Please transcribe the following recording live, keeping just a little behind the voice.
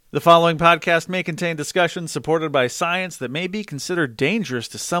The following podcast may contain discussions supported by science that may be considered dangerous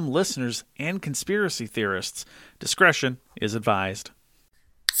to some listeners and conspiracy theorists. Discretion is advised.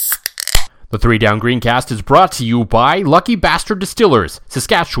 The Three Down Greencast is brought to you by Lucky Bastard Distillers,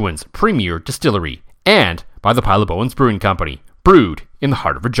 Saskatchewan's premier distillery, and by the Pile of Bones Brewing Company, brewed in the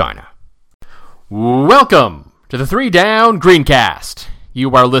heart of Regina. Welcome to the Three Down Greencast.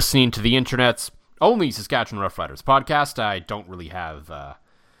 You are listening to the internet's only Saskatchewan Roughriders podcast. I don't really have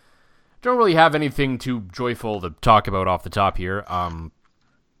anything too joyful to talk about off the top here.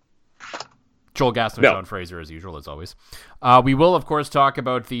 Joel Gassner, John Fraser, as usual, as always. We will, of course, talk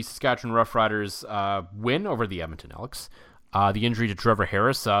about the Saskatchewan Roughriders' win over the Edmonton Elks, the injury to Trevor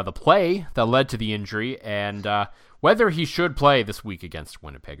Harris, the play that led to the injury, and whether he should play this week against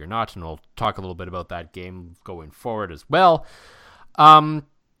Winnipeg or not. And we'll talk a little bit about that game going forward as well.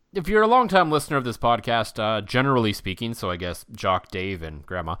 If you're a long-time listener of this podcast, generally speaking, so I guess Jock, Dave, and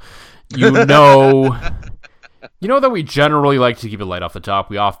Grandma, you know that we generally like to keep it light off the top.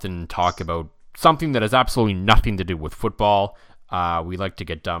 We often talk about something that has absolutely nothing to do with football. We like to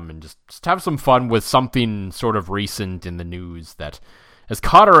get dumb and just have some fun with something sort of recent in the news that has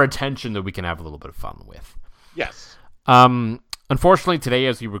caught our attention that we can have a little bit of fun with. Yes. Unfortunately, today,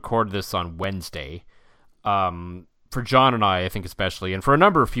 as we record this on Wednesday, for John and I think especially, and for a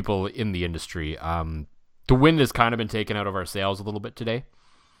number of people in the industry, the wind has kind of been taken out of our sails a little bit today.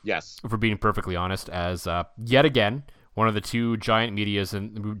 Yes. If we're being perfectly honest, as yet again, one of the two giant media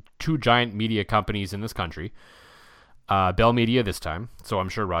companies in this country, Bell Media this time, so I'm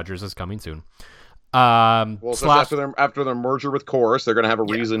sure Rogers is coming soon. After their merger with Chorus, they're going to have a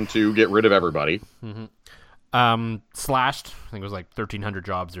reason to get rid of everybody. Mm-hmm. Slashed, I think it was like 1,300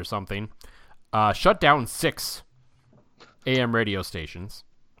 jobs or something. Shut down 6 AM radio stations,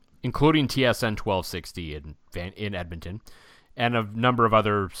 including TSN 1260 in Edmonton, and a number of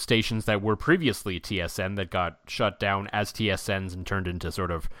other stations that were previously TSN that got shut down as TSNs and turned into sort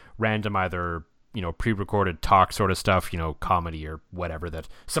of random either, pre-recorded talk sort of stuff, comedy or whatever. That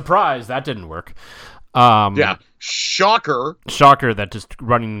surprise, that didn't work. Shocker that just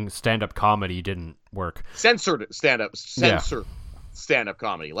running stand-up comedy didn't work. Censored stand-up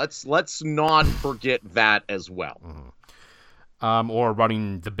comedy. Let's not forget that as well. Mm-hmm. Or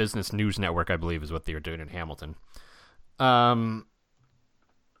running the Business News Network, I believe, is what they were doing in Hamilton. All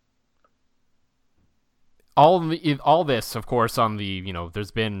this, of course, on the,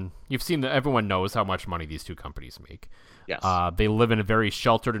 you've seen that everyone knows how much money these two companies make. Yes. They live in a very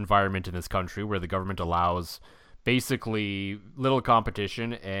sheltered environment in this country where the government allows basically little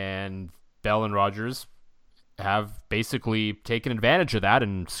competition, and Bell and Rogers have basically taken advantage of that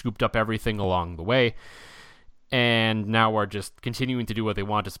and scooped up everything along the way. And now are just continuing to do what they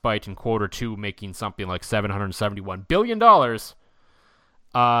want, despite in quarter 2 making something like $771 billion.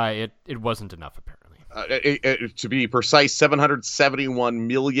 It wasn't enough, apparently. To be precise, $771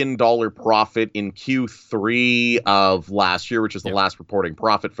 million profit in Q3 of last year, which is the last reporting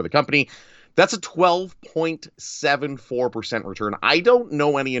profit for the company. That's a 12.74% return. I don't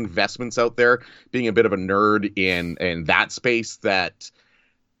know any investments out there, being a bit of a nerd in that space, that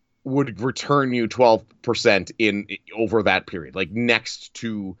would return you 12% in over that period, like next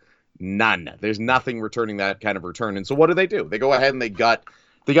to none. There's nothing returning that kind of return. And so what do? They go ahead and they got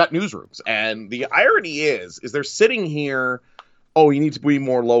newsrooms. And the irony is they're sitting here, you need to be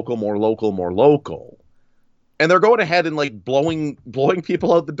more local. And they're going ahead and like blowing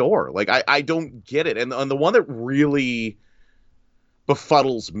people out the door. Like I don't get it. And the one that really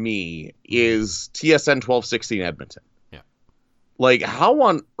befuddles me is TSN 1260 in Edmonton. Like, how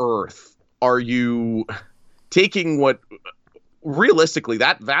on earth are you taking what, realistically,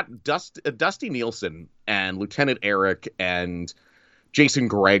 that Dusty Nielsen and Lieutenant Eric and Jason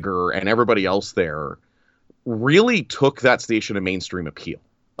Greger and everybody else there really took that station a mainstream appeal.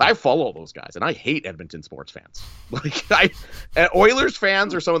 I follow those guys, and I hate Edmonton sports fans. Oilers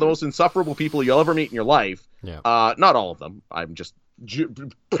fans are some of the most insufferable people you'll ever meet in your life. Yeah. Not all of them. I'm just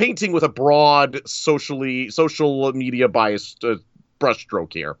painting with a broad social media biased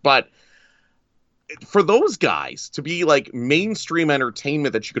brushstroke here, but for those guys to be like mainstream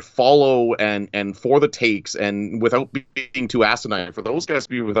entertainment that you could follow and for the takes and without being too asinine, for those guys to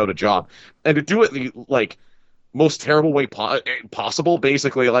be without a job and to do it the like most terrible way possible,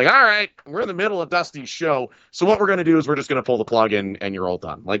 basically like, all right, we're in the middle of Dusty's show, so what we're going to do is we're just going to pull the plug in and you're all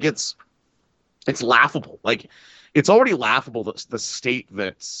done. Like it's laughable. Like it's already laughable that the state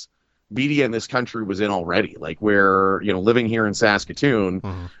that's media in this country was in already, like where, living here in Saskatoon,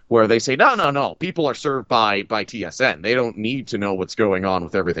 where they say, no, people are served by TSN. They don't need to know what's going on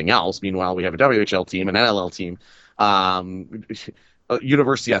with everything else. Meanwhile, we have a WHL team, an NLL team,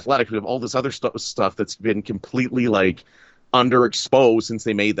 University Athletic. We have all this other stuff that's been completely like underexposed since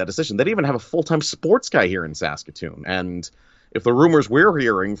they made that decision. They didn't even have a full-time sports guy here in Saskatoon. And if the rumors we're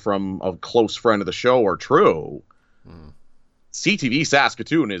hearing from a close friend of the show are true, CTV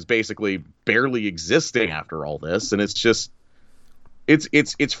Saskatoon is basically barely existing after all this. And it's just,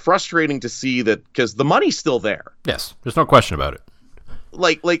 it's frustrating to see that, because the money's still there. Yes, there's no question about it.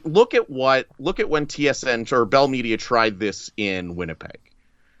 Like look at when TSN or Bell Media tried this in Winnipeg.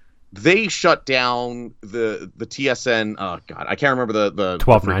 They shut down the TSN. Oh God, I can't remember the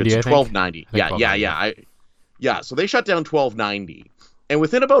 1290. 1290. Yeah. So they shut down 1290, and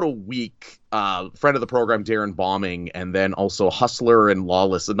within about a week, friend of the program Darren Bombing, and then also Hustler and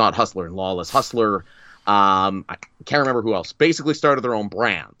Lawless. Hustler. I can't remember who else. Basically started their own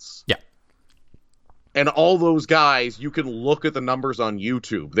brands. Yeah. And all those guys, you can look at the numbers on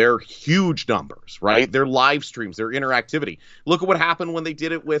YouTube. They're huge numbers, right? Their live streams, their interactivity. Look at what happened when they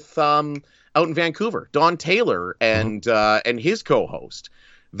did it with out in Vancouver, Don Taylor and his co-host.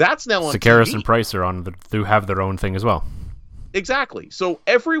 That's now on Sakaris TV. and Price are they have their own thing as well. Exactly. So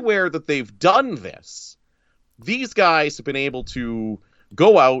everywhere that they've done this, these guys have been able to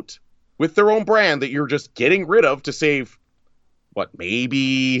go out with their own brand that you're just getting rid of to save, what,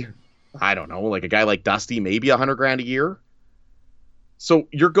 maybe, I don't know, like a guy like Dusty, maybe $100,000 a year. So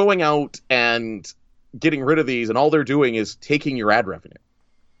you're going out and getting rid of these, and all they're doing is taking your ad revenue.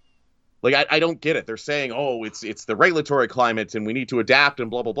 Like, I don't get it. They're saying, oh, it's the regulatory climate and we need to adapt and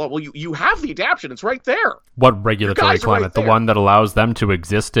blah, blah, blah. Well, you have the adaptation. It's right there. What regulatory climate? Right, the one that allows them to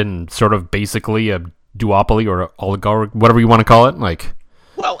exist in sort of basically a duopoly or oligarch, whatever you want to call it? Like,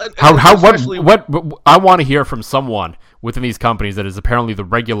 well, what I want to hear from someone within these companies that is apparently the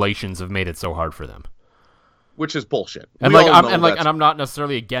regulations have made it so hard for them. Which is bullshit. And I'm not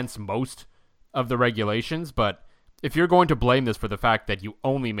necessarily against most of the regulations, but if you're going to blame this for the fact that you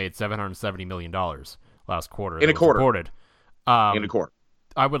only made $770 million last quarter, in a quarter, in a quarter,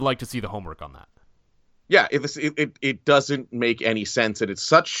 I would like to see the homework on that. Yeah, it doesn't make any sense, and it's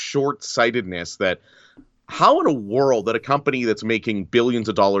such short-sightedness that how in a world that a company that's making billions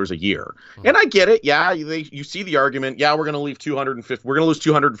of dollars a year, and I get it, yeah, you see the argument, yeah, we're going to lose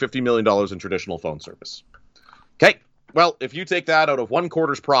 $250 million in traditional phone service. Okay, well, if you take that out of one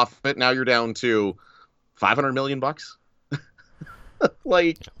quarter's profit, now you're down to $500 million.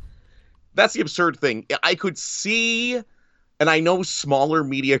 Like, that's the absurd thing. I could see, and I know smaller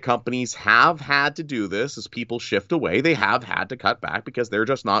media companies have had to do this as people shift away. They have had to cut back because they're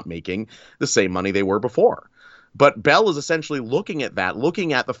just not making the same money they were before. But Bell is essentially looking at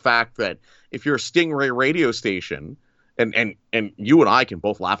the fact that if you're a Stingray radio station, and you and I can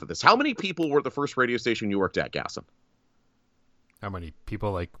both laugh at this. How many people were at the first radio station you worked at, Gasson? How many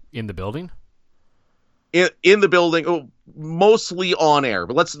people, like, in the building? In the building, mostly on air,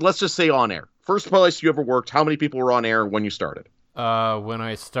 but let's just say on air. First place you ever worked, how many people were on air when you started? When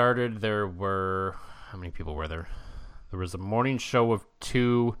I started, there were, how many people were there? There was a morning show of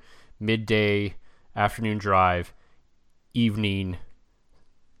 2, midday, afternoon drive, evening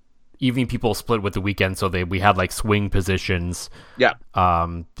people split with the weekend, so we had like swing positions. Yeah.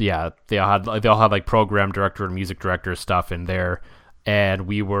 They all had like program director and music director stuff in there, and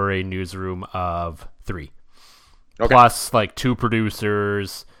we were a newsroom of 3. Okay. Plus like 2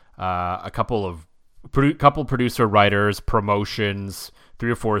 producers, a couple producer writers, promotions, 3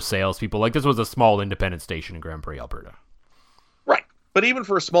 or 4 salespeople. Like, this was a small independent station in Grand Prairie, Alberta. Right. But even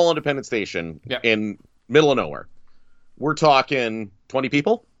for a small independent station in middle of nowhere, we're talking 20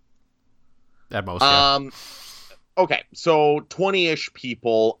 people? At most, yeah. Okay, so 20-ish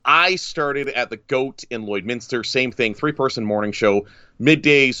people. I started at the Goat in Lloydminster. Same thing, 3-person morning show.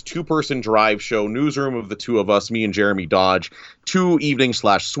 Middays, 2-person drive show. Newsroom of the 2 of us, me and Jeremy Dodge. 2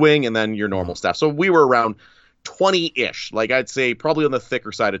 evening/swing, and then your normal staff. So we were around 20-ish. Like, I'd say probably on the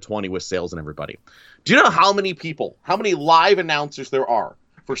thicker side of 20 with sales and everybody. Do you know how many live announcers there are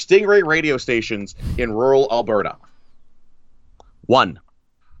for Stingray radio stations in rural Alberta? 1.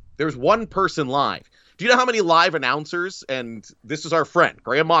 There's 1 person live. Do you know how many live announcers, and this is our friend,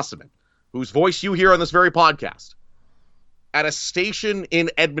 Graham Mosselman, whose voice you hear on this very podcast, at a station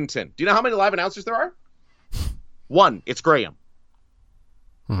in Edmonton. Do you know how many live announcers there are? 1. It's Graham.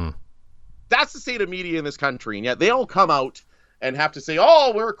 That's the state of media in this country, and yet they all come out and have to say,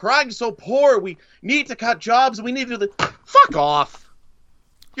 oh, we're crying so poor, we need to cut jobs, we need to do the... Fuck off.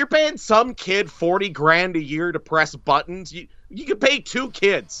 You're paying some kid $40,000 a year to press buttons. You could pay 2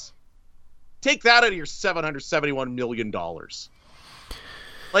 kids. Take that out of your $771 million.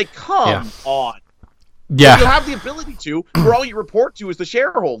 Like, come on. Yeah. You have the ability to, where all you report to is the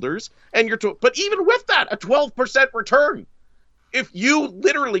shareholders, and but even with that, a 12% return. If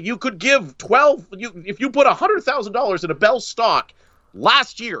you could give if you put $100,000 in a Bell stock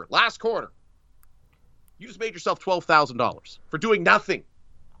last quarter, you just made yourself $12,000 for doing nothing.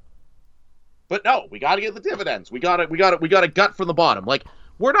 But no, we got to get the dividends. We got to gut from the bottom. Like,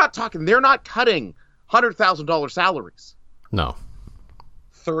 they're not cutting $100,000 salaries. No.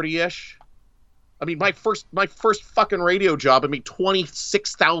 30-ish. I mean, my first fucking radio job, I made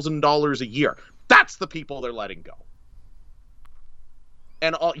 $26,000 a year. That's the people they're letting go.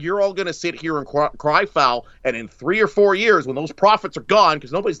 And you're all going to sit here and cry foul, and in 3 or 4 years, when those profits are gone,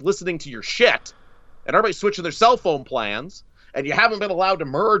 because nobody's listening to your shit, and everybody's switching their cell phone plans, and you haven't been allowed to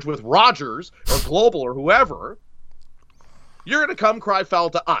merge with Rogers or Global or whoever, you're going to come cry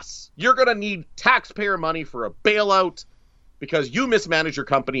foul to us. You're going to need taxpayer money for a bailout because you mismanaged your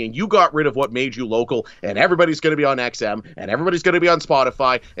company and you got rid of what made you local, and everybody's going to be on XM, and everybody's going to be on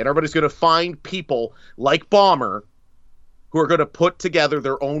Spotify, and everybody's going to find people like Bomber who are going to put together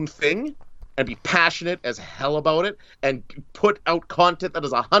their own thing and be passionate as hell about it and put out content that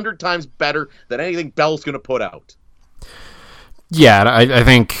is 100 times better than anything Bell's going to put out. Yeah, I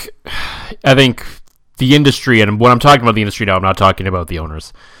think the industry, and when I'm talking about the industry now, I'm not talking about the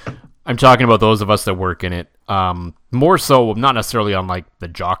owners. I'm talking about those of us that work in it. More so, not necessarily on like the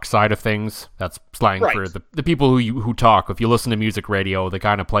jock side of things. That's slang for the people who talk. If you listen to music radio, they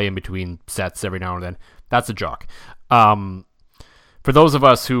kind of play in between sets every now and then. That's a jock. For those of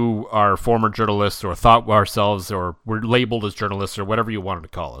us who are former journalists or thought ourselves or were labeled as journalists or whatever you wanted to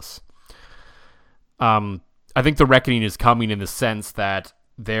call us, I think the reckoning is coming in the sense that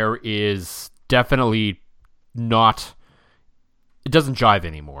there is definitely not... It doesn't jive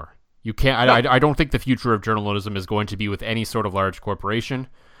anymore. You can't. No. I don't think the future of journalism is going to be with any sort of large corporation,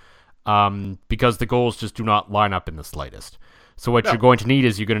 because the goals just do not line up in the slightest. So what you're going to need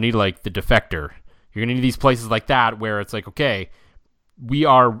is you're going to need like the Defector. You're going to need these places like that where it's like, okay, we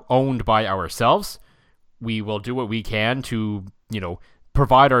are owned by ourselves. We will do what we can to,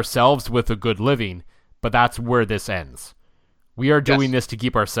 provide ourselves with a good living, but that's where this ends. We are doing this to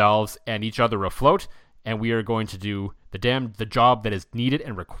keep ourselves and each other afloat, and we are going to do the job that is needed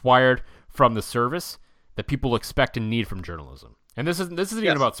and required from the service that people expect and need from journalism. And this isn't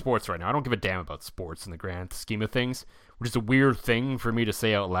even about sports right now. I don't give a damn about sports in the grand scheme of things, which is a weird thing for me to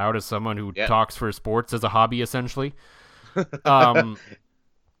say out loud as someone who talks for sports as a hobby, essentially.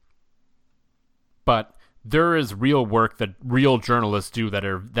 But there is real work that real journalists do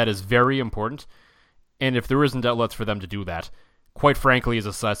that is very important. And if there isn't outlets for them to do that, quite frankly, as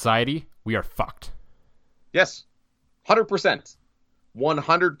a society, we are fucked. Yes, 100%.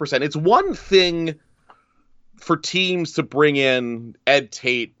 100%. It's one thing for teams to bring in Ed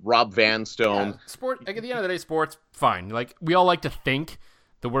Tate, Rob Vanstone. Yeah, at the end of the day, sports, fine. Like, we all like to think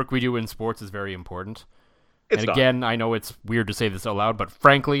the work we do in sports is very important. And again, I know it's weird to say this out loud, but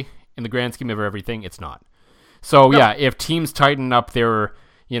frankly, in the grand scheme of everything, it's not. So, if teams tighten up their,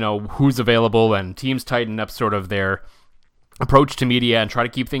 who's available, and teams tighten up sort of their approach to media and try to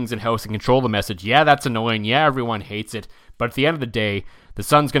keep things in-house and control the message, that's annoying. Yeah, everyone hates it. But at the end of the day, the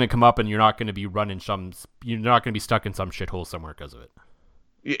sun's going to come up and you're not going to be you're not going to be stuck in some shithole somewhere because of it.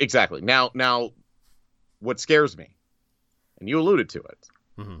 Exactly. Now, what scares me, and you alluded to it,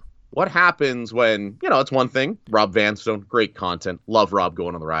 what happens when, it's one thing, Rob Vanstone, great content, love Rob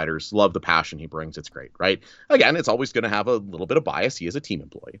going on the Riders, love the passion he brings, it's great, right? Again, it's always going to have a little bit of bias. He is a team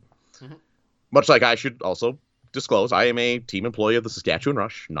employee. Much like I should also disclose, I am a team employee of the Saskatchewan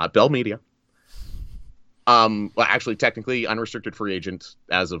Rush, not Bell Media. Well, actually, technically, unrestricted free agent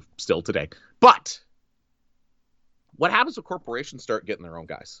as of still today. But what happens when corporations start getting their own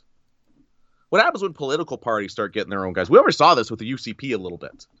guys? What happens when political parties start getting their own guys? We already saw this with the UCP a little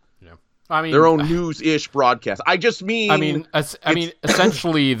bit. Yeah, I mean, their own news-ish broadcast. Essentially,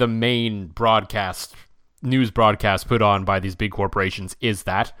 the main news broadcast put on by these big corporations is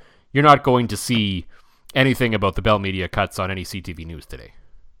that you're not going to see anything about the Bell Media cuts on any CTV News today.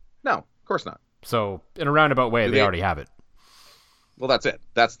 No, of course not. So, in a roundabout way, they already have it. Well, that's it.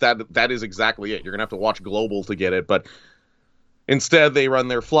 That is exactly it. You're going to have to watch Global to get it, but instead they run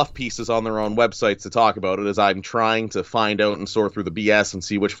their fluff pieces on their own websites to talk about it, as I'm trying to find out and sort through the BS and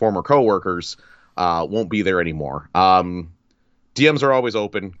see which former coworkers won't be there anymore. DMs are always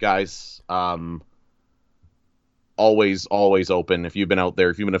open, guys. Always open. If you've been out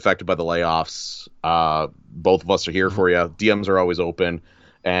there, if you've been affected by the layoffs, both of us are here for you. DMs are always open.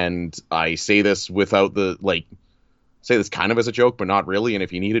 And I say this say this kind of as a joke, but not really. And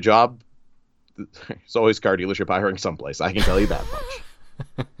if you need a job, it's always car dealership hiring someplace. I can tell you that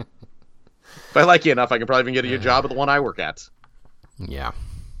much. If I like you enough, I can probably even get you a job at the one I work at. Yeah.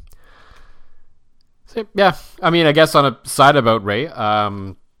 Yeah, I mean, I guess on a side about Ray,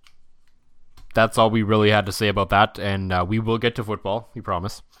 that's all we really had to say about that, and we will get to football, we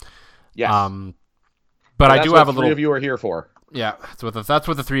promise. Yes. But I do have a little. Three of you are here for. Yeah, that's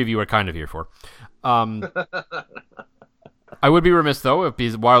what the three of you are kind of here for. I would be remiss, though,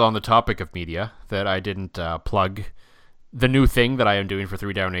 while on the topic of media, that I didn't plug the new thing that I am doing for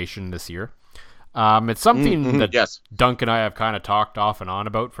 3 Down Nation this year. It's something that Dunk and I have kind of talked off and on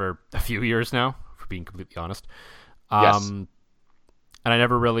about for a few years now, for being completely honest. And I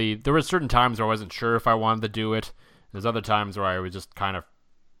never really... There were certain times where I wasn't sure if I wanted to do it. There's other times where I was just kind of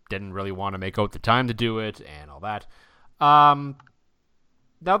didn't really want to make out the time to do it and all that. Now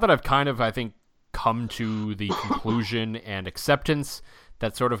that I've kind of, I think, come to the conclusion and acceptance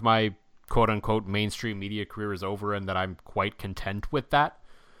that sort of my quote-unquote mainstream media career is over and that I'm quite content with that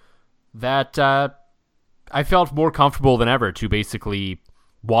I felt more comfortable than ever to basically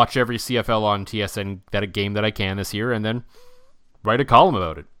watch every CFL on TSN that game that I can this year and then write a column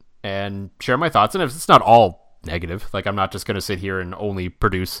about it and share my thoughts. And it's not all negative. Like, I'm not just going to sit here and only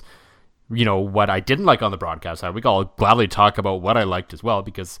produce, what I didn't like on the broadcast side. I'll gladly talk about what I liked as well,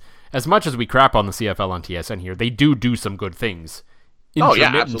 because as much as we crap on the CFL on TSN here, they do some good things. Oh,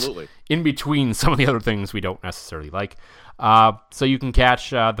 yeah, absolutely. In between some of the other things we don't necessarily like. So you can catch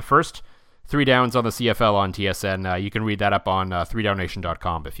the first 3 Downs on the CFL on TSN. You can read that up on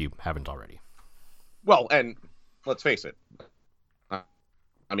 3downnation.com if you haven't already. Well, and let's face it.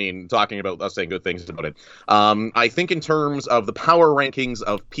 I mean, talking about us saying good things about it. I think in terms of the power rankings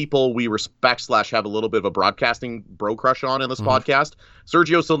of people we respect / have a little bit of a broadcasting bro crush on in this podcast,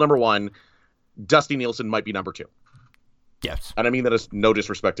 Sergio's still number 1. Dusty Nielsen might be number 2. Yes. And I mean that is no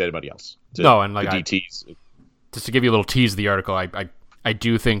disrespect to anybody else. No, and like DTs. Just to give you a little tease of the article, I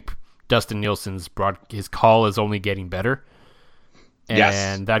do think Dustin Nielsen's his call is only getting better.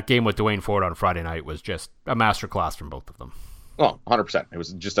 And that game with Dwayne Ford on Friday night was just a masterclass from both of them. Oh, 100%. It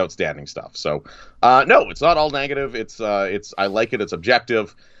was just outstanding stuff. So, no, it's not all negative. It's I like it. It's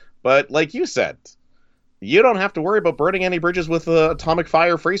objective. But like you said, you don't have to worry about burning any bridges with Atomic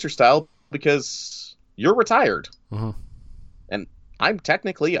Fire Fraser style because you're retired. Mm-hmm. And I'm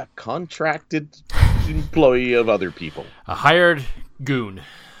technically a contracted employee of other people. A hired goon.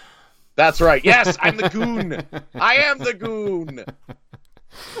 That's right. Yes, I'm the goon. I am the goon.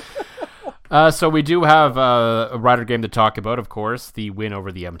 So we do have a Rider game to talk about, of course, the win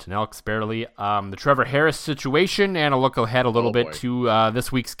over the Edmonton Elks, barely. The Trevor Harris situation, and a look ahead a little bit to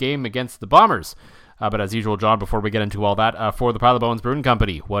this week's game against the Bombers. But as usual, John, before we get into all that, for the Pile of Bones Brewing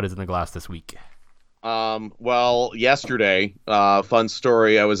Company, what is in the glass this week? Well, yesterday, fun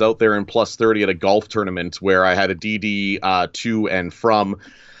story, I was out there in plus 30 at a golf tournament where I had a DD to and from,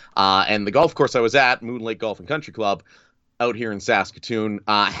 and the golf course I was at, Moon Lake Golf and Country Club, out here in Saskatoon,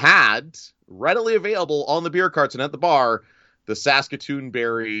 had readily available on the beer carts and at the bar, the Saskatoon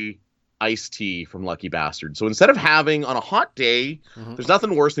Berry iced tea from Lucky Bastard. So instead of having on a hot day, there's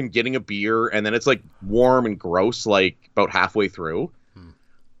nothing worse than getting a beer and then it's like warm and gross, like about halfway through.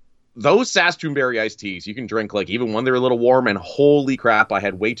 Those Saskatoon Berry iced teas, you can drink like even when they're a little warm, and holy crap, I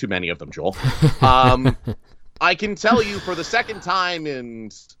had way too many of them, Joel. I can tell you for the second time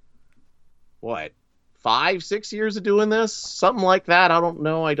in, 5-6 years of doing this? Something like that. I don't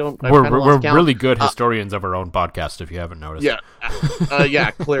know. We're really good historians of our own podcast, if you haven't noticed. Yeah.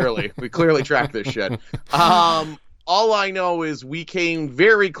 Yeah, clearly. We clearly track this shit. All I know is we came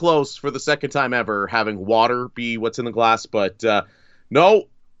very close for the second time ever having water be what's in the glass, but no.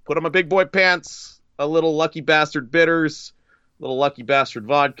 Put on my big boy pants, a little Lucky Bastard bitters, a little Lucky Bastard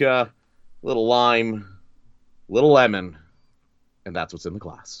vodka, a little lime, a little lemon, and that's what's in the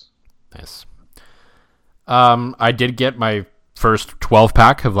glass. Nice. I did get my first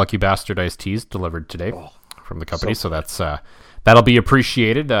 12-pack of Lucky Bastard iced teas delivered today from the company, so that's that'll be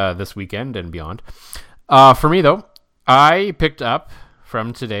appreciated this weekend and beyond. For me, though, I picked up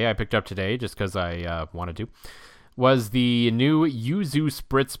today just because I wanted to, was the new Yuzu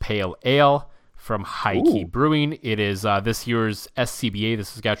Spritz Pale Ale from High Key Brewing. It is this year's SCBA, the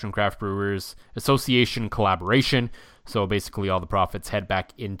Saskatchewan Craft Brewers Association collaboration. So basically all the profits head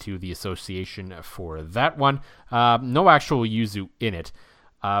back into the association for that one. No actual yuzu in it,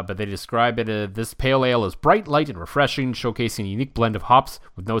 but they describe it, this pale ale is bright, light, and refreshing, showcasing a unique blend of hops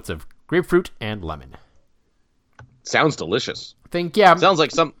with notes of grapefruit and lemon. Sounds delicious. Sounds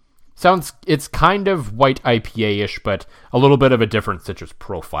like it's kind of white IPA-ish, but a little bit of a different citrus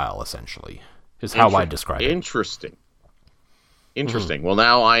profile, essentially, is how I describe it. Interesting. Well,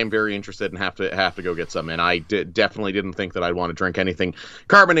 now I am very interested and have to go get some. And I definitely didn't think that I'd want to drink anything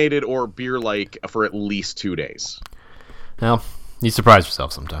carbonated or beer-like for at least 2 days. Well, you surprise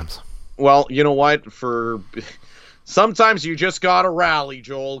yourself sometimes. Well, you know what? Sometimes you just gotta rally,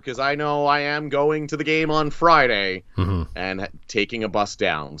 Joel, because I know I am going to the game on Friday and taking a bus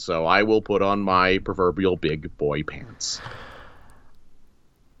down, so I will put on my proverbial big boy pants.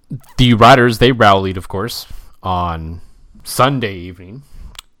 The Riders, they rallied, of course, on Sunday evening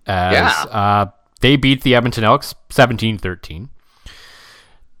as they beat the Edmonton Elks 17-13.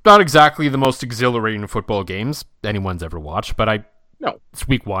 Not exactly the most exhilarating football games anyone's ever watched, but it's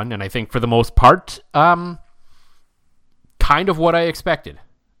week one, and I think for the most part, kind of what I expected.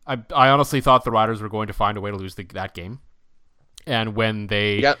 I honestly thought the Riders were going to find a way to lose that game. And when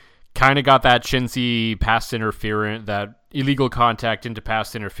they kind of got that chintzy pass interference, that illegal contact into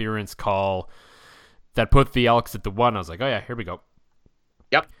pass interference call that put the Elks at the 1, I was like, oh yeah, here we go.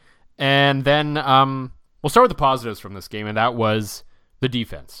 Yep. And then we'll start with the positives from this game, and that was the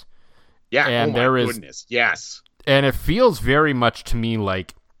defense. Yeah, and goodness, yes. And it feels very much to me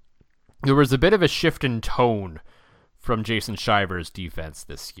like there was a bit of a shift in tone from Jason Shiver's defense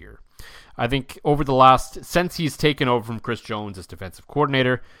this year. I think since he's taken over from Chris Jones as defensive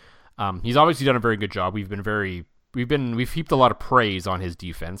coordinator, he's obviously done a very good job. We've heaped a lot of praise on his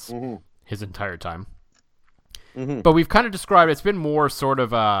defense his entire time. But we've kind of described it's been more sort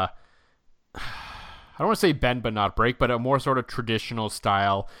of I don't want to say bend but not break, but a more sort of traditional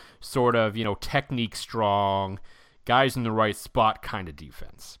style, sort of, technique strong, guys in the right spot kind of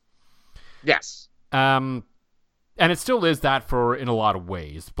defense. Yes. And it still is that in a lot of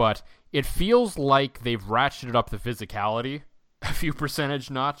ways, but it feels like they've ratcheted up the physicality a few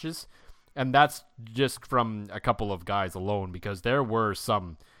percentage notches, and that's just from a couple of guys alone, because there were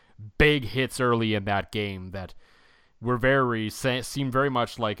some big hits early in that game that seemed very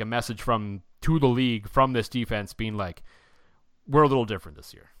much like a message to the league from this defense being like, we're a little different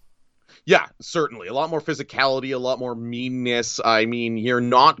this year. Yeah, certainly. A lot more physicality, a lot more meanness. I mean, you're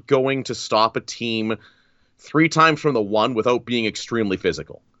not going to stop a team 3 times from the 1 without being extremely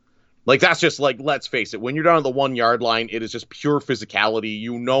physical. Like, that's just like, let's face it, when you're down at the 1 yard line, it is just pure physicality.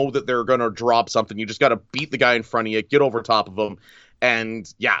 You know that they're going to drop something. You just got to beat the guy in front of you, get over top of him.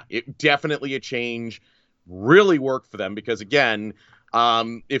 And yeah, it definitely a change. Really worked for them because, again,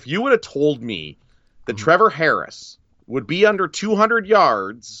 if you would have told me that Trevor Harris would be under 200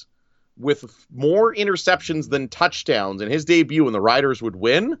 yards with more interceptions than touchdowns in his debut and the Riders would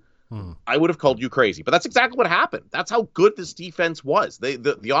win, I would have called you crazy. But that's exactly what happened. That's how good this defense was.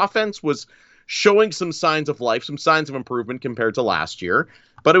 The offense was showing some signs of life, some signs of improvement compared to last year.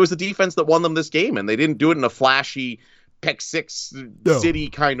 But it was the defense that won them this game, and they didn't do it in a flashy pick six city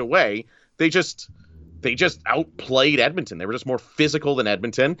kind of way. They just outplayed Edmonton. They were just more physical than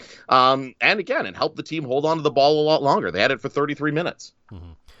Edmonton. And again, it helped the team hold on to the ball a lot longer. They had it for 33 minutes.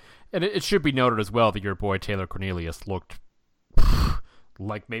 And it should be noted as well that your boy Taylor Cornelius looked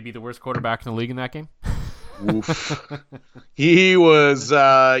like maybe the worst quarterback in the league in that game. Oof. He was,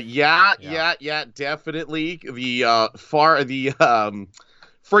 definitely. The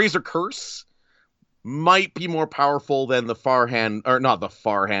Fraser curse might be more powerful than the Arash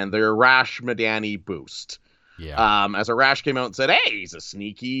Madani boost. Yeah. As Arash came out and said, hey, he's a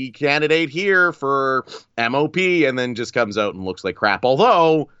sneaky candidate here for MOP, and then just comes out and looks like crap.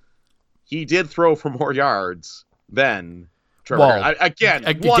 Although he did throw for more yards than Trevor. Well, again,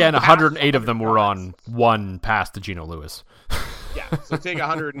 108 of them were on one pass to Geno Lewis. Yeah, so take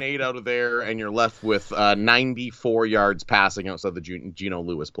 108 out of there, and you're left with 94 yards passing outside the Geno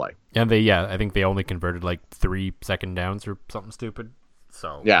Lewis play. And I think they only converted like 3 second downs or something stupid.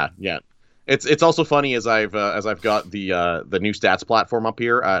 So yeah. It's also funny as I've got the new stats platform up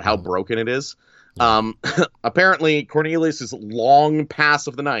here, how broken it is. Yeah. Apparently, Cornelius' long pass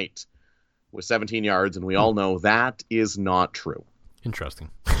of the night was 17 yards, and we all know that is not true. Interesting.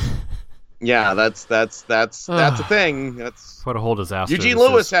 Yeah, that's a thing. That's what a whole disaster. Eugene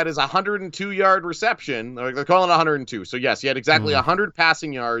Lewis had his 102-yard reception. They're calling it 102. So yes, he had exactly 100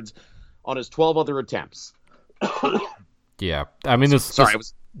 passing yards on his 12 other attempts. Yeah, I mean this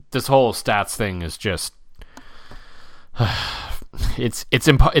whole stats thing is just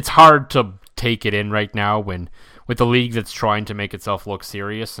it's hard to take it in right now with the league that's trying to make itself look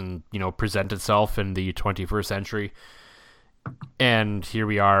serious and present itself in the 21st century. And here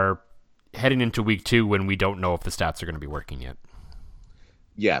we are heading into week 2 when we don't know if the stats are going to be working yet.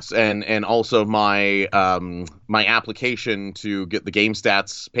 Yes, and also my my application to get the game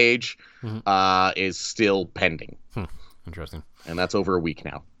stats page is still pending. Interesting. And that's over a week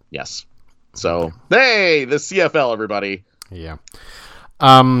now. Yes. So, hey, the CFL, everybody. Yeah.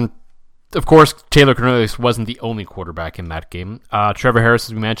 Of course, Taylor Cornelius wasn't the only quarterback in that game. Trevor Harris,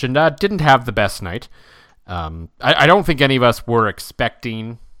 as we mentioned, didn't have the best night. I don't think any of us were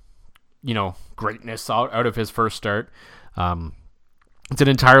expecting greatness out of his first start. It's an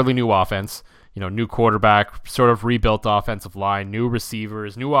entirely new offense. New quarterback, sort of rebuilt offensive line, new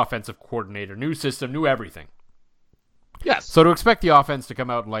receivers, new offensive coordinator, new system, new everything. Yes. So to expect the offense to come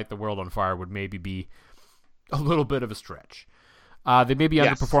out and light the world on fire would maybe be a little bit of a stretch. They maybe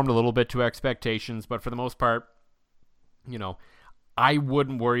underperformed a little bit to expectations, but for the most part, I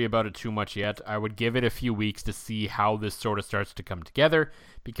wouldn't worry about it too much yet. I would give it a few weeks to see how this sort of starts to come together,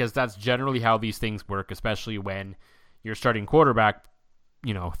 because that's generally how these things work, especially when you're starting quarterback,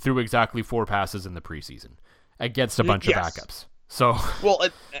 threw exactly 4 passes in the preseason against a bunch of backups. So well,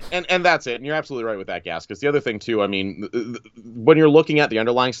 and that's it. And you're absolutely right with that, Gas. Because the other thing too, I mean, when you're looking at the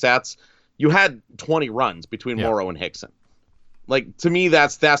underlying stats, you had 20 runs between Morrow and Hickson. Like, to me,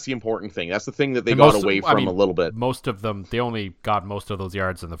 that's the important thing. That's the thing that they got away from a little bit. Most of them, they only got most of those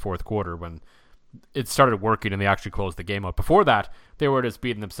yards in the fourth quarter when it started working and they actually closed the game out. Before that, they were just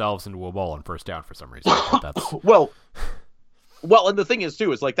beating themselves into a wall on first down for some reason. That's... Well, and the thing is,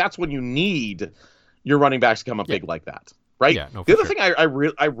 too, is like that's when you need your running backs to come up big like that, right? Yeah, no, the other thing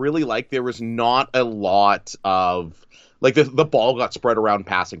I really like, there was not a lot of, like, the ball got spread around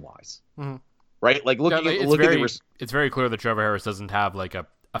passing-wise, right? Like, it's very clear that Trevor Harris doesn't have, like, a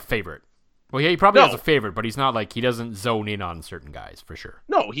favorite. Well, yeah, he probably has a favorite, but he's not, like, he doesn't zone in on certain guys, for sure.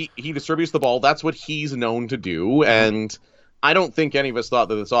 No, he distributes the ball. That's what he's known to do, and I don't think any of us thought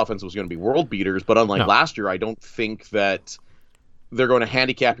that this offense was going to be world beaters, but unlike last year, I don't think that they're going to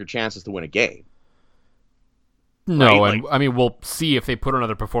handicap your chances to win a game. No, right? And I mean, we'll see if they put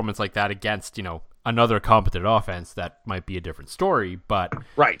another performance like that against, another competent offense. That might be a different story, but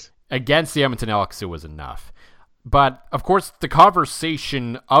against the Edmonton Elks, it was enough. But, of course, the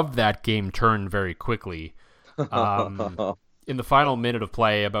conversation of that game turned very quickly. In the final minute of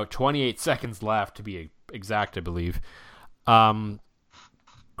play, about 28 seconds left, to be exact, I believe,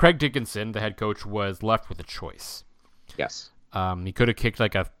 Craig Dickinson, the head coach, was left with a choice. Yes. He could have kicked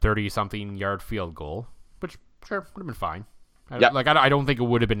like a 30-something yard field goal, which sure would have been fine. I don't think it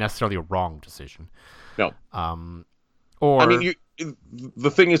would have been necessarily a wrong decision. No. Or I mean, the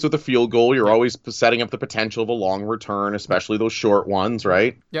thing is with the field goal, you're always setting up the potential of a long return, especially those short ones,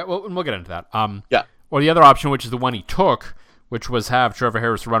 right? Yeah. Well, we'll get into that. Or the other option, which is the one he took, which was have Trevor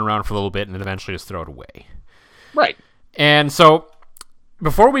Harris run around for a little bit and then eventually just throw it away. Right. And so,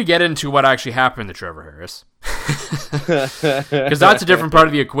 before we get into what actually happened to Trevor Harris, because that's a different part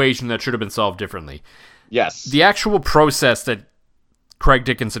of the equation that should have been solved differently. Yes. The actual process that Craig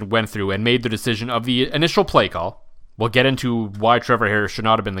Dickinson went through and made the decision of the initial play call, we'll get into why Trevor Harris should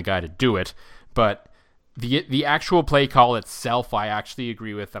not have been the guy to do it, but the actual play call itself I actually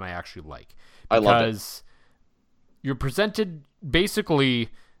agree with and I actually like. I love it. Because you're presented, basically,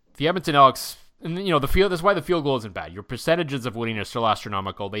 the Edmonton Elks, and that's why the field goal isn't bad. Your percentages of winning are still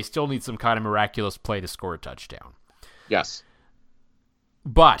astronomical. They still need some kind of miraculous play to score a touchdown. Yes.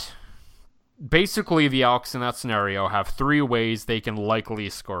 But basically the Elks in that scenario have 3 ways they can likely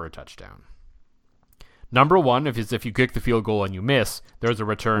score a touchdown. Number 1 if you kick the field goal and you miss, there's a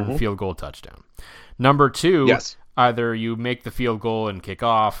return field goal touchdown. Number 2, either you make the field goal and kick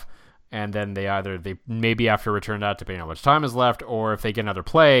off, and then they maybe have to return that depending on how much time is left, or if they get another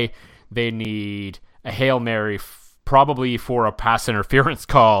play, they need a Hail Mary probably for a pass interference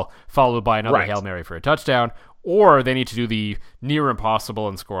call, followed by another Hail Mary for a touchdown, or they need to do the near impossible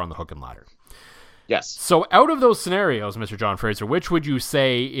and score on the hook and ladder. Yes. So out of those scenarios, Mr. John Fraser, which would you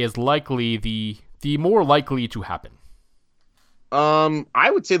say is likely the more likely to happen?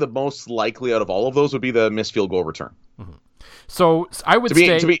 I would say the most likely out of all of those would be the missed field goal return. Mm-hmm. So I would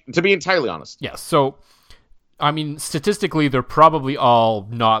say... To be entirely honest. Yes, so... I mean, statistically, they're probably all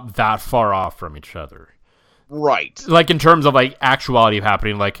not that far off from each other. Right. Like, in terms of, like, actuality of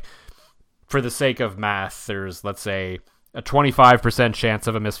happening, like, for the sake of math, there's, let's say, a 25% chance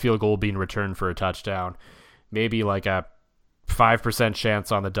of a missed field goal being returned for a touchdown. Maybe, like, a 5%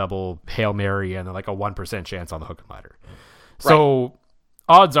 chance on the double Hail Mary, and, like, a 1% chance on the hook and ladder. So,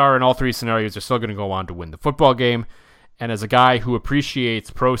 odds are, in all 3 scenarios, they're still going to go on to win the football game. And as a guy who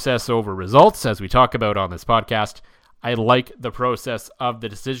appreciates process over results, as we talk about on this podcast, I like the process of the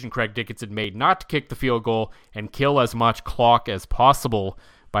decision Craig Dickinson made not to kick the field goal and kill as much clock as possible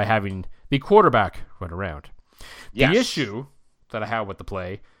by having the quarterback run around. Yes. The issue that I had with the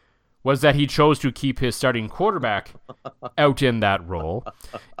play was that he chose to keep his starting quarterback out in that role.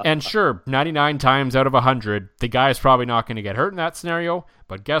 And sure, 99 times out of 100, the guy is probably not going to get hurt in that scenario.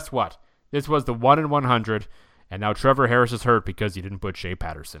 But guess what? This was the 1 in 100. And now Trevor Harris is hurt because you didn't put Shea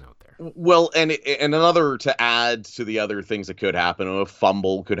Patterson out there. Well, and another to add to the other things that could happen, a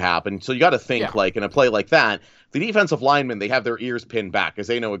fumble could happen. So you got to think like in a play like that, the defensive linemen, they have their ears pinned back because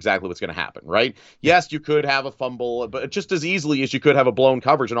they know exactly what's going to happen, right? Yes, you could have a fumble, but just as easily as you could have a blown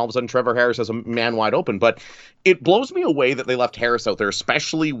coverage and all of a sudden Trevor Harris has a man wide open. But it blows me away that they left Harris out there,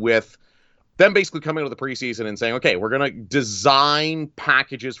 especially with them basically coming into the preseason and saying, okay, we're going to design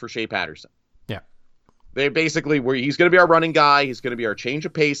packages for Shea Patterson. They basically where he's going to be our running guy. He's going to be our change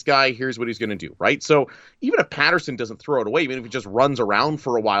of pace guy. Here's what he's going to do, right? So even if Patterson doesn't throw it away, even if he just runs around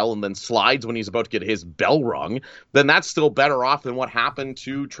for a while and then slides when he's about to get his bell rung, then that's still better off than what happened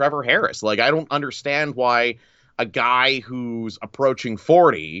to Trevor Harris. Like, I don't understand why a guy who's approaching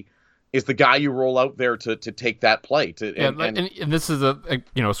 40 is the guy you roll out there to take that play. And this is a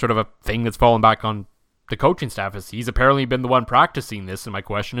sort of a thing that's fallen back on the coaching staff. Is he's apparently been the one practicing this, and my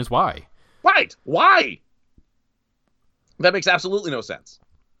question is why? Right. Why? That makes absolutely no sense.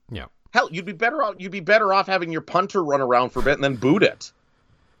 Yeah. Hell, you'd be better off having your punter run around for a bit and then boot it.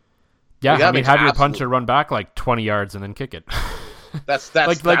 Yeah, I mean, have your punter run back like 20 yards and then kick it. That's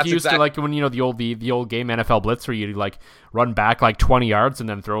like you used to, like when the old game NFL Blitz where you like run back like 20 yards and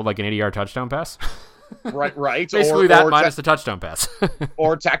then throw like an 80-yard touchdown pass. Right. Basically that minus the touchdown pass.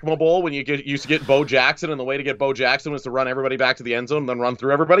 Or Tecmo Bowl when used to get Bo Jackson, and the way to get Bo Jackson was to run everybody back to the end zone and then run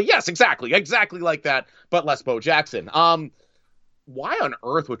through everybody. Yes, exactly like that, but less Bo Jackson. Why on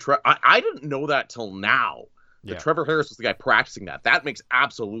earth would I didn't know that till now. That Trevor Harris was the guy practicing that. That makes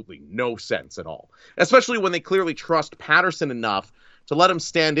absolutely no sense at all. Especially when they clearly trust Patterson enough to let him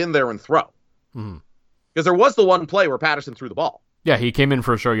stand in there and throw. Because there was the one play where Patterson threw the ball. Yeah, he came in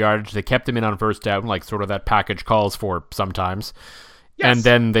for a short yardage. They kept him in on first down, like sort of that package calls for sometimes. Yes. And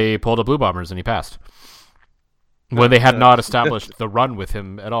then they pulled a Blue Bombers and he passed. When they had not established the run with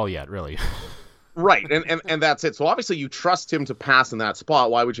him at all yet, really. Right, and that's it. So obviously you trust him to pass in that spot.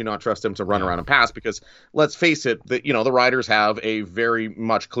 Why would you not trust him to run around and pass? Because let's face it, the Riders have a very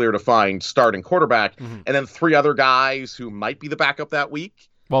much clear defined starting quarterback, and then three other guys who might be the backup that week.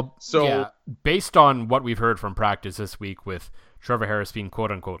 Well, based on what we've heard from practice this week with Trevor Harris being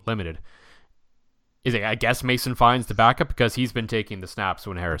quote-unquote limited, I guess Mason Fine's the backup because he's been taking the snaps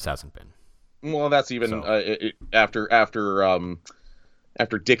when Harris hasn't been. Well, that's even after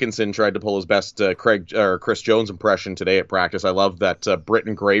Dickinson tried to pull his best Chris Jones impression today at practice. I love that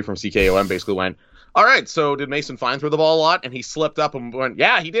Britton Gray from CKOM basically went, all right, so did Mason Fine throw the ball a lot? And he slipped up and went,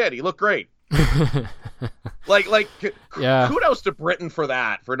 yeah, he did. He looked great. Kudos to Britton for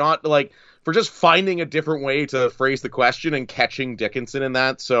that, for just finding a different way to phrase the question and catching Dickinson in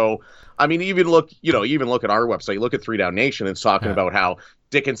that. So, I mean, even look at our website, look at 3 Down Nation, it's talking about how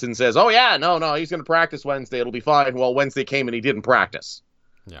Dickinson says, oh yeah, no, he's going to practice Wednesday. It'll be fine. Well, Wednesday came and he didn't practice.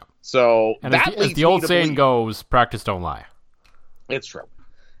 Yeah. So and as the old saying goes, practice don't lie. It's true.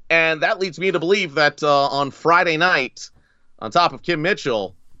 And that leads me to believe that on Friday night, on top of Kim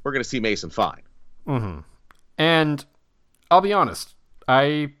Mitchell, we're going to see Mason Fine. Mm-hmm. And I'll be honest,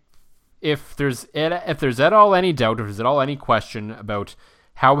 if there's at all any doubt, if there's at all any question about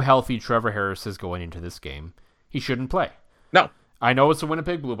how healthy Trevor Harris is going into this game, he shouldn't play. No. I know it's the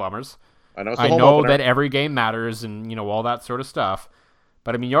Winnipeg Blue Bombers. I know that every game matters and all that sort of stuff.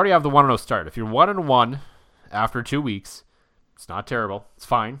 But I mean, you already have the 1-0 start. If you're 1-1 after 2 weeks, it's not terrible. It's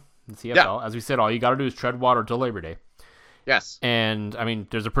fine. In CFL, yeah. As we said, all you got to do is tread water till Labor Day. Yes. And I mean,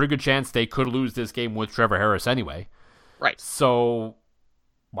 there's a pretty good chance they could lose this game with Trevor Harris anyway. Right. So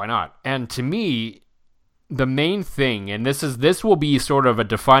why not? And to me, the main thing, and this will be sort of a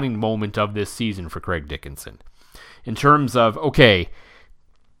defining moment of this season for Craig Dickinson, in terms of, okay,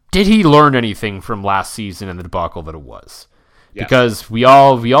 did he learn anything from last season and the debacle that it was? Yes. Because we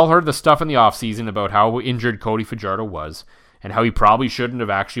all heard the stuff in the offseason about how injured Cody Fajardo was and how he probably shouldn't have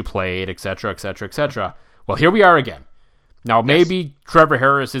actually played, etc., etc., etc. Well, here we are again. Now, maybe Trevor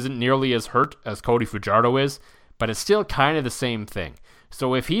Harris isn't nearly as hurt as Cody Fajardo is, but it's still kind of the same thing.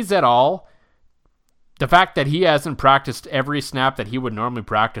 So if he's at all, the fact that he hasn't practiced every snap that he would normally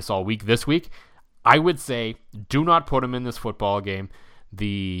practice all week this week, I would say do not put him in this football game.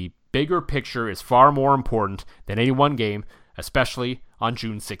 The bigger picture is far more important than any one game, especially on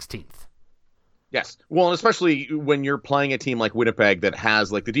June 16th. Yes. Well, and especially when you're playing a team like Winnipeg that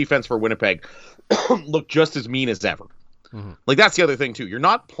has, like, the defense for Winnipeg look just as mean as ever. Mm-hmm. Like, that's the other thing too. You're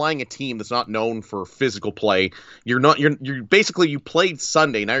not playing a team that's not known for physical play. You're basically, you played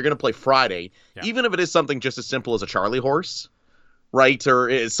Sunday. Now you're going to play Friday. Yeah. Even if it is something just as simple as a Charlie horse, right?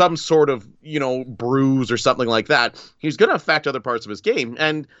 Or some sort of, bruise or something like that. He's going to affect other parts of his game.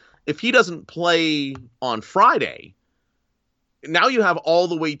 And if he doesn't play on Friday, now you have all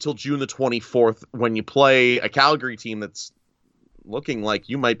the way till June the 24th when you play a Calgary team that's looking like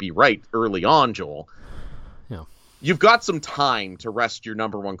you might be right early on, Joel. Yeah. You've got some time to rest your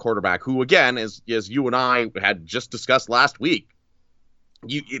number one quarterback, who, again, as you and I had just discussed last week,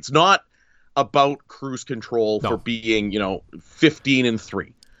 it's not about cruise control for being,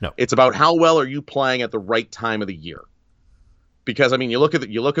 15-3. No. It's about how well are you playing at the right time of the year. Because, I mean, you look at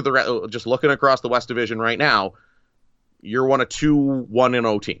just looking across the West Division right now, you're one of 2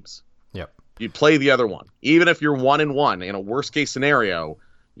 1-0 teams. Yep. You play the other one. Even if you're 1-1 in a worst case scenario,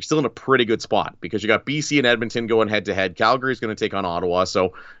 you're still in a pretty good spot because you got BC and Edmonton going head to head. Calgary's going to take on Ottawa,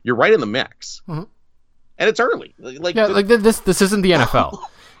 so you're right in the mix. Mm-hmm. And it's early. This isn't the NFL,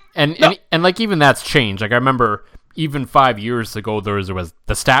 and like even that's changed. Like I remember even 5 years ago, there was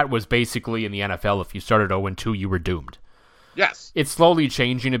the stat was basically in the NFL if you started 0-2, you were doomed. Yes, it's slowly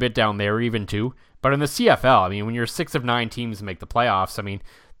changing a bit down there even too. But in the CFL, I mean, when you're 6 of 9 teams and make the playoffs, I mean,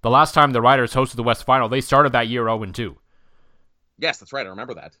 the last time the Riders hosted the West Final, they started that year 0-2. Yes, that's right. I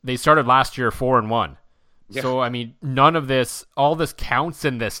remember that. They started last year 4-1. Yeah. So, I mean, all this counts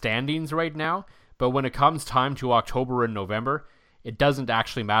in the standings right now. But when it comes time to October and November, it doesn't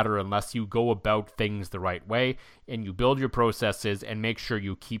actually matter unless you go about things the right way and you build your processes and make sure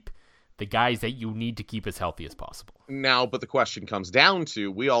you keep the guys that you need to keep as healthy as possible. Now, but the question comes down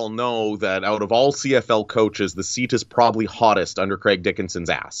to, we all know that out of all CFL coaches, the seat is probably hottest under Craig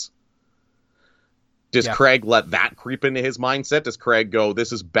Dickinson's ass. Does Craig let that creep into his mindset? Does Craig go,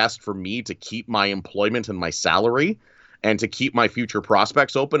 this is best for me to keep my employment and my salary and to keep my future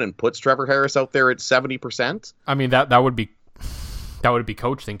prospects open, and puts Trevor Harris out there at 70%? I mean, that would be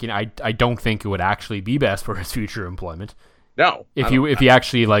coach thinking. I don't think it would actually be best for his future employment. No. If he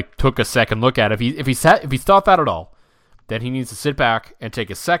actually like took a second look at it, if he thought that at all, then he needs to sit back and take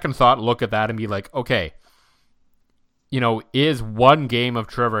a second thought, look at that and be like, okay, is one game of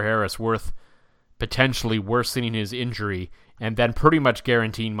Trevor Harris worth potentially worsening his injury and then pretty much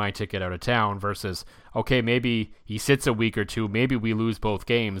guaranteeing my ticket out of town versus, okay, maybe he sits a week or two, maybe we lose both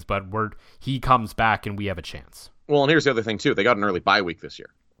games, but he comes back and we have a chance. Well, and here's the other thing too. They got an early bye week this year.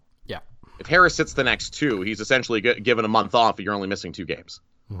 Yeah. If Harris sits the next 2, he's essentially given a month off. You're only missing 2 games.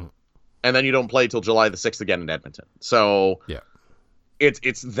 Mm-hmm. And then you don't play till July the 6th again in Edmonton. So yeah,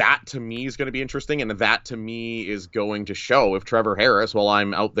 it's that to me is going to be interesting. And that to me is going to show if Trevor Harris, while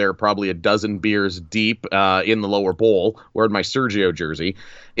I'm out there probably a dozen beers deep in the lower bowl wearing my Sergio jersey,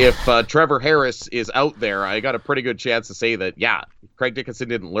 if Trevor Harris is out there, I got a pretty good chance to say that, yeah, Craig Dickinson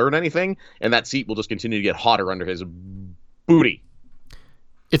didn't learn anything. And that seat will just continue to get hotter under his booty.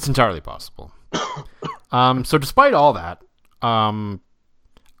 It's entirely possible. So despite all that,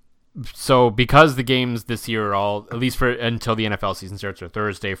 so because the games this year are all, at least for until the NFL season starts, are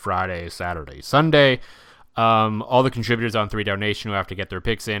Thursday, Friday, Saturday, Sunday, all the contributors on 3 Down Nation who have to get their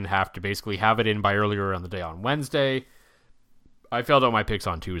picks in have to basically have it in by earlier on the day on Wednesday. I filled out my picks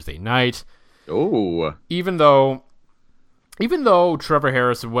on Tuesday night. Oh. Even though Trevor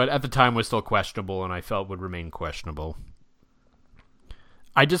Harris, what at the time was still questionable and I felt would remain questionable,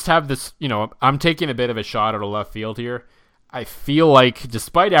 I just have this, I'm taking a bit of a shot at a left field here. I feel like,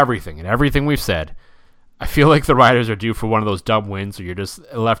 despite everything we've said, I feel like the Riders are due for one of those dumb wins where you're just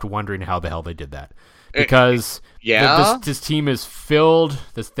left wondering how the hell they did that. Because this team is filled,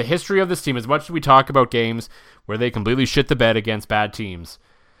 the history of this team, as much as we talk about games where they completely shit the bed against bad teams,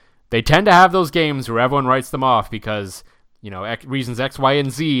 they tend to have those games where everyone writes them off because, reasons X, Y,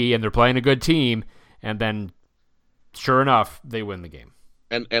 and Z, and they're playing a good team, and then, sure enough, they win the game.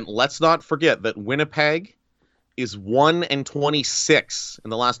 And let's not forget that Winnipeg is 1-26 in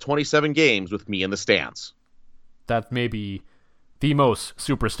the last 27 games with me in the stands. That may be the most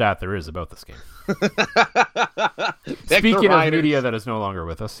super stat there is about this game. Speaking of media that is no longer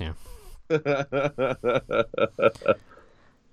with us, yeah.